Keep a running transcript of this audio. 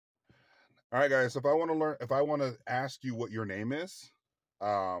All right, guys. If I want to ask you what your name is,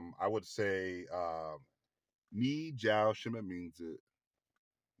 I would say Ni Jiao Shima means it.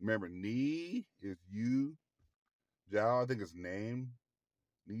 Remember, Ni is you, Jiao I think is name,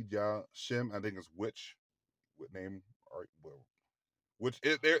 Ni Jiao Shim I think is which, what name or well, which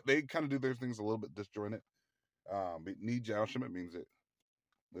they kind of do their things a little bit disjointed. But Ni Jiao Shim it means it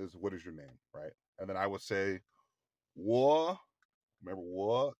is what is your name, right? And then I would say Wo. Remember,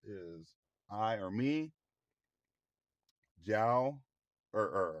 Wo is I or me. Jiao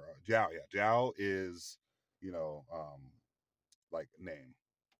or Jiao, yeah, Jiao is you know like name,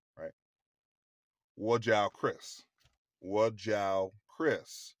 right? Wajiao Chris, Wajiao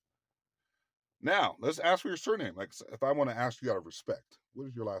Chris. Now let's ask for your surname. Like if I want to ask you out of respect, what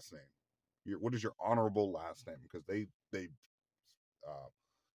is your last name? What is your honorable last name? Because they uh,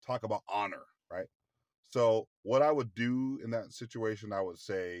 talk about honor, right? So what I would do in that situation, I would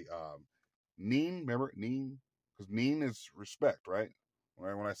say Neen. Remember Neen, because Neen is respect, right?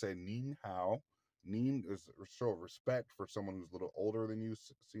 When I say Neen How, Neen is show respect for someone who's a little older than you,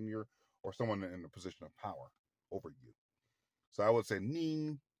 senior, or someone in a position of power over you. So I would say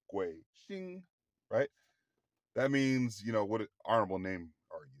Neen Gui Xing, right? That means what honorable name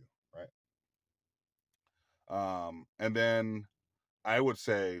are you, right? And then I would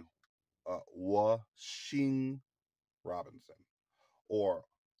say Wa Xing Robinson, or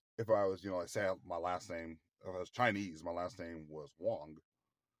if I was like say my last name, if I was Chinese, my last name was Wang,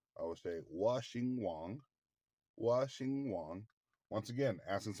 I would say Wa Xing Wang, Wa Xing Wang. Once again,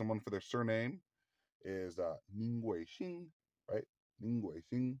 asking someone for their surname is Ning Wei Xing, right? Ning Wei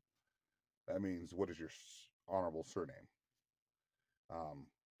Xing. That means what is your honorable surname? Um,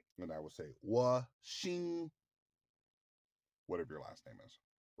 and I would say Wa Xing, whatever your last name is,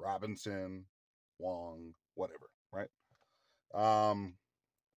 Robinson, Wong, whatever, right? Um,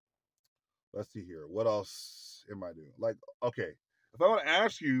 let's see here. What else am I doing? Like, okay, if I want to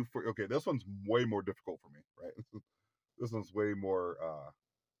ask you for, okay, this one's way more difficult for me, right? This one's way more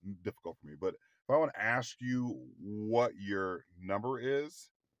difficult for me. But if I want to ask you what your number is,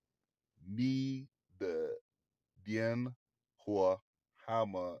 ni de dien hua how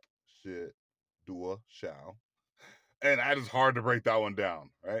much shit dua shao. And that is hard to break that one down,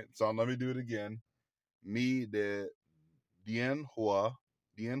 right? So let me do it again. Ni de dien hua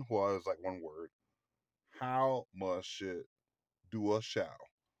is like one word. How much shit dua shao?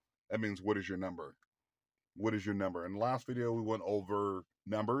 That means what is your number? What is your number? In the last video, we went over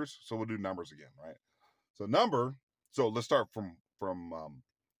numbers, so we'll do numbers again, right? So number. So let's start from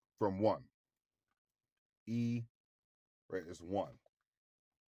one. E, right, is one.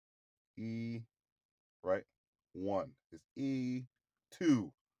 E, right, one is E.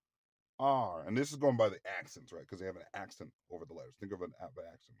 Two, R, and this is going by the accents, right? Because they have an accent over the letters. Think of an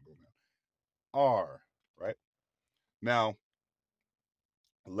accent going down. R, right? Now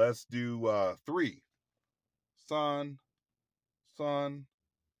let's do three. Sun, sun.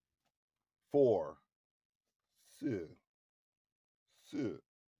 Four, si, si.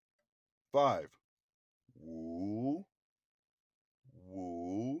 Five, woo,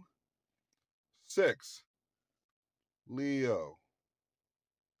 woo. Six, Leo,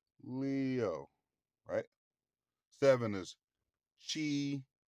 Leo, right? Seven is chi.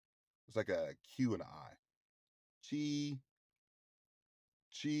 It's like a Q and an I. Chi,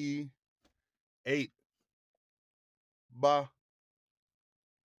 chi. Eight, ba,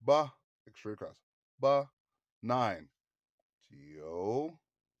 ba. Like straight across. Ba. Nine, Geo,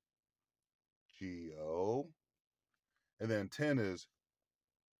 Geo. And then 10 is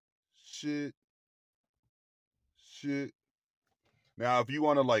shit, shit. Now, if you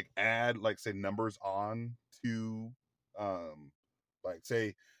want to like add, like say numbers on to, like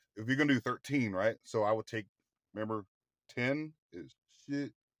say, if you're gonna do 13, right? So I would take, remember, 10 is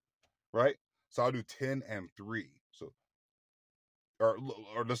shit, right? So I'll do 10 and 3. So or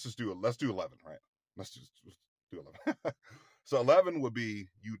let's do 11, right? Let's do 11. So 11 would be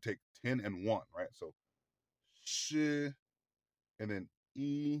you take 10 and 1, right? So sh and then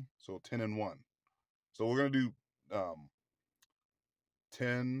e, so 10 and 1. So we're gonna do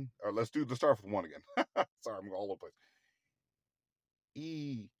 10, or let's start with 1 again. Sorry, I'm all over the place.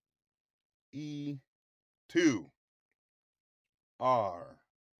 E, E, 2, R,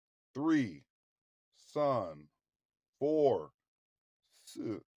 3, sun, 4,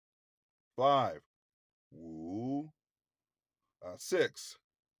 5, woo, 6,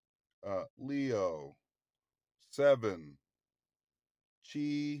 Leo, 7,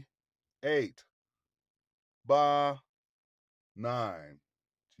 chi, 8, ba, 9,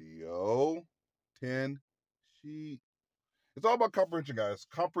 Geo, 10, she. It's all about comprehension, guys.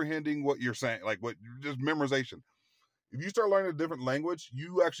 Comprehending what you're saying, like what just memorization. If you start learning a different language,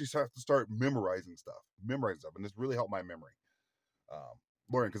 you actually have to start memorizing stuff, and this really helped my memory.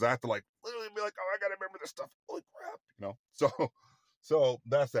 Learning because I have to like literally be like, oh, I gotta remember this stuff. Holy crap, you know. So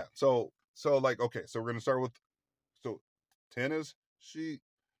that's that. So like okay, so we're gonna start with 10 is she.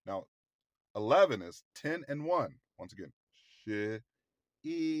 Now 11 is 10 and 1. Once again, she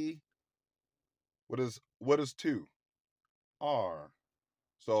e. What is 2? R.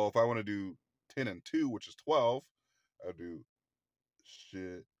 So if I want to do 10 and 2, which is 12, I'll do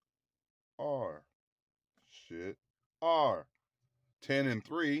shit R. Shit R. 10 and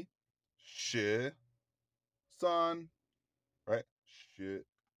 3, shit son. Right? Shit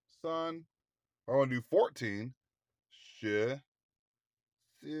son. If I want to do 14, shit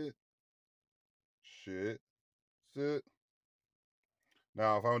sit. Shit sit.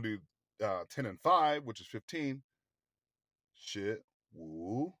 Now if I want to do 10 and 5, which is 15, shit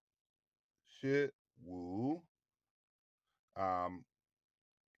woo. Shit woo. Um,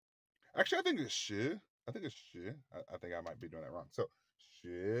 Actually, I think it's shit. I think it's shit. I think I might be doing that wrong. So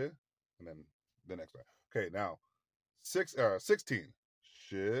shit, and then the next one. Okay, now 16.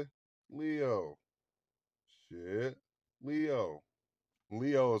 Shit, Leo. Shit, Leo.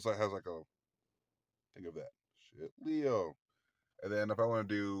 Leo has like a think of that. Shit, Leo. And then if I want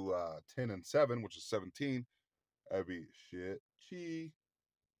to do 10 and 7, which is 17, that'd be shit, chi.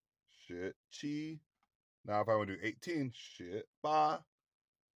 Shit, chi. Now if I want to do 18, shit, ba.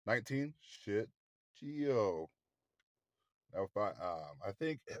 19, shit, geo. Now if I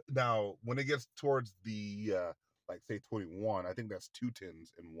think now when it gets towards the like say 21, I think that's 2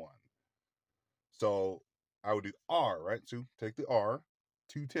 tens in one. So I would do R, right? So take the R,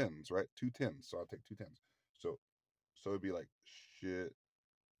 2 tens, right? 2 tens. So I'll take 2 tens. So it'd be like shit,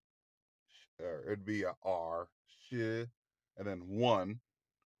 or it'd be a R, shit, and then 1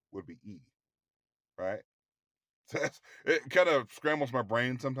 would be E, right? So it kind of scrambles my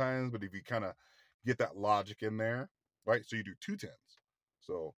brain sometimes, but if you kind of get that logic in there, right? So you do 2 tens.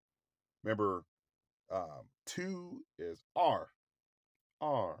 So remember, 2 is R,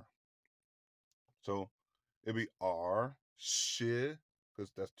 R. So it'd be R, sh,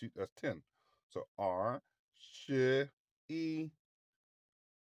 because that's 2, that's 10. So R, sh, E,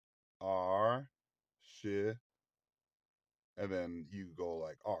 R, sh, and then you go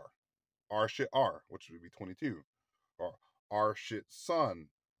like R shit R, which would be 22, or R shit son,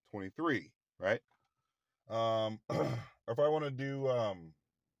 23, right? If I want to do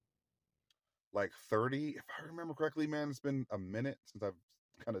like 30, if I remember correctly, man, it's been a minute since I've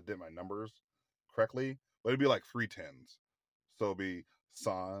kind of did my numbers correctly, but it'd be like 3 tens. So it'd be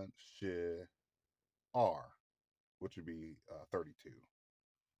son shit R, which would be 32.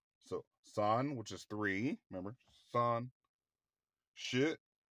 So son, which is 3, remember, son shit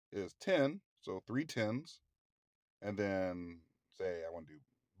is 10, so 3 tens, and then say I want to do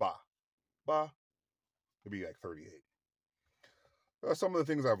ba, ba, it'd be like 38. Some of the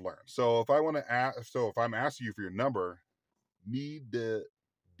things I've learned. So if I want to ask, so if I'm asking you for your number, ni de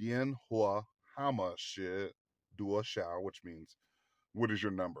dien hua hama shi dua shao, which means what is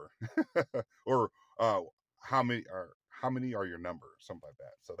your number, or how many are your numbers, something like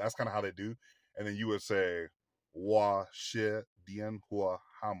that. So that's kind of how they do, and then you would say wa shi dien hua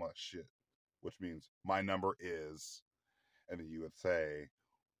hama shi, which means my number is, and then you would say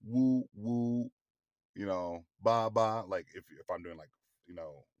woo woo, you know, ba ba, like if I'm doing like, you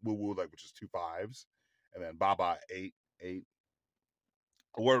know, woo woo, like which is 2 5s, and then ba ba 8 8,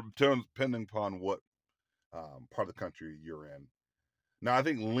 or depending upon what part of the country you're in. Now I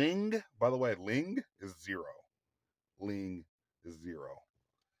think ling, by the way, ling is 0. Ling is 0.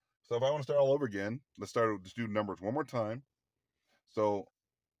 So if I want to start all over again, let's do numbers one more time. So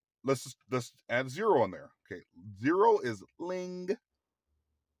let's add 0 on there. Okay, 0 is ling,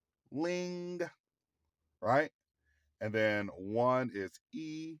 ling, right? And then 1 is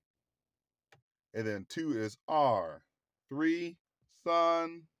E, and then 2 is R, 3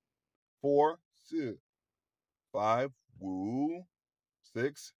 Sun, 4 Si, 5 Wu,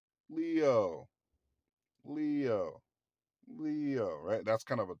 6 Leo, Leo, Leo, right? That's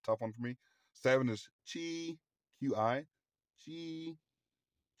kind of a tough one for me. 7 is Chi, Qi, Chi,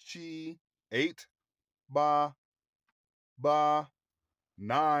 Chi. 8 Ba, Ba.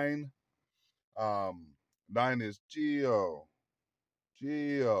 9, 9 is Geo,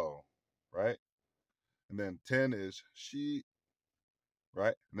 Geo, right? And then 10 is She,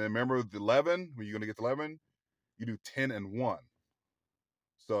 right? And then remember the 11, when you're going to get to 11, you do 10 and 1.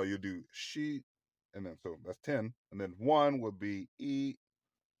 So you do she, and then so that's 10. And then 1 would be E,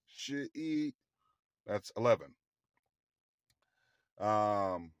 she, E. That's 11.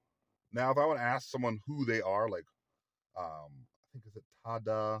 Now if I want to ask someone who they are, like I think is it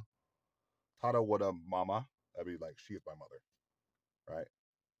Tada Wada Mama, that'd be like she is my mother, right?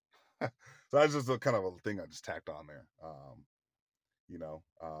 So that's just a kind of a thing I just tacked on there. You know.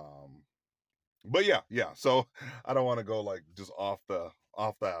 But yeah. So I don't want to go like just off that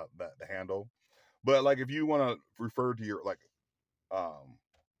the handle. But like if you want to refer to your like um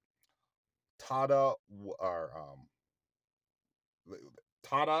Tada or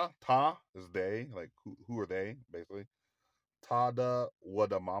Ta is they, like who are they basically. Tada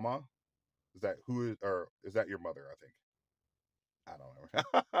Wada Mama, is that who is, or is that your mother? I think I don't know.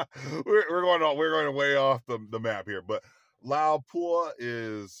 We're going way off the map here, but Lao Pua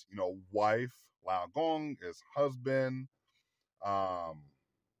is wife, Lao Gong is husband, um,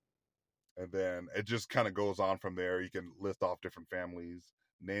 and then it just kind of goes on from there. You can list off different families.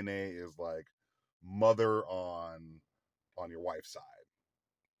 Nene is like mother on your wife's side,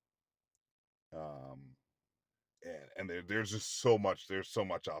 um, and there's just so much. There's so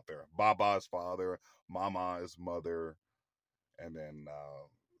much out there. Baba is father, Mama is mother, and then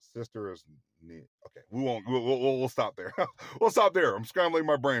sister is neat. Okay, we won't. We'll stop there. We'll stop there. I'm scrambling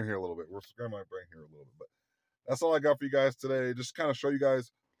my brain here a little bit. We're scrambling my brain here a little bit, but that's all I got for you guys today. Just kind of show you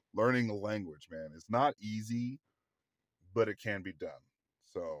guys learning a language, man. It's not easy, but it can be done.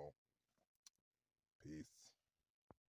 So, peace.